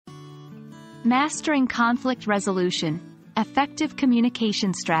Mastering conflict resolution, effective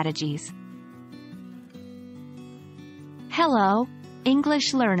communication strategies. Hello,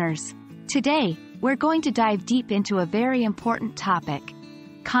 English learners. Today, we're going to dive deep into a very important topic: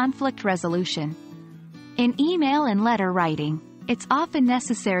 conflict resolution. In email and letter writing, it's often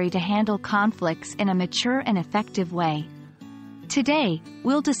necessary to handle conflicts in a mature and effective way. Today,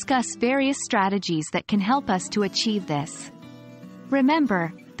 we'll discuss various strategies that can help us to achieve this.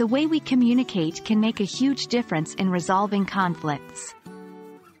 Remember, the way we communicate can make a huge difference in resolving conflicts.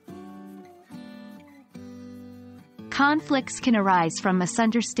 Conflicts can arise from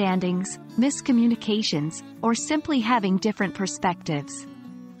misunderstandings, miscommunications, or simply having different perspectives.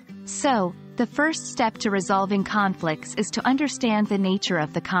 So, the first step to resolving conflicts is to understand the nature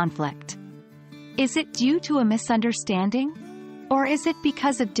of the conflict. Is it due to a misunderstanding? Or is it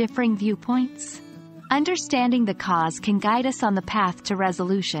because of differing viewpoints? Understanding the cause can guide us on the path to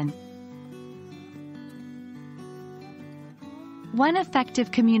resolution. One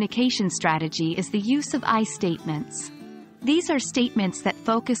effective communication strategy is the use of I statements. These are statements that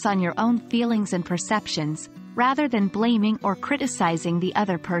focus on your own feelings and perceptions, rather than blaming or criticizing the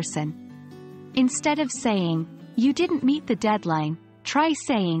other person. Instead of saying, "You didn't meet the deadline," try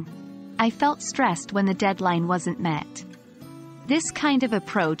saying, "I felt stressed when the deadline wasn't met." This kind of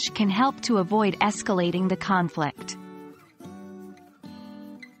approach can help to avoid escalating the conflict.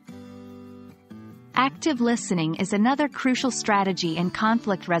 Active listening is another crucial strategy in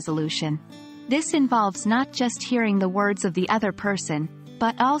conflict resolution. This involves not just hearing the words of the other person,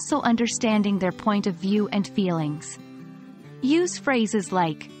 but also understanding their point of view and feelings. Use phrases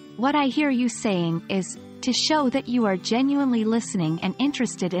like, "What I hear you saying is," to show that you are genuinely listening and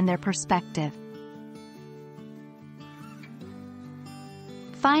interested in their perspective.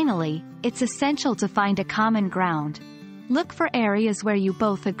 Finally, it's essential to find a common ground. Look for areas where you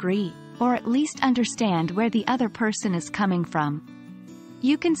both agree, or at least understand where the other person is coming from.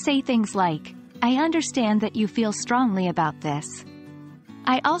 You can say things like, "I understand that you feel strongly about this.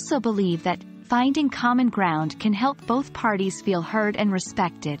 I also believe that," finding common ground can help both parties feel heard and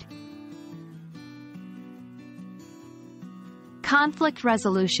respected. Conflict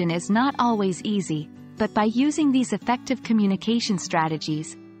resolution is not always easy, but by using these effective communication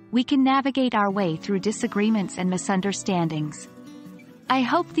strategies, we can navigate our way through disagreements and misunderstandings. I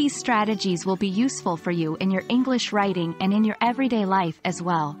hope these strategies will be useful for you in your English writing and in your everyday life as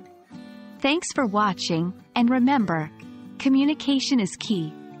well. Thanks for watching, and remember, communication is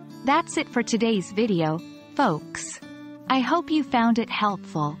key. That's it for today's video, folks. I hope you found it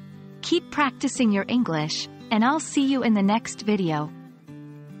helpful. Keep practicing your English, and I'll see you in the next video.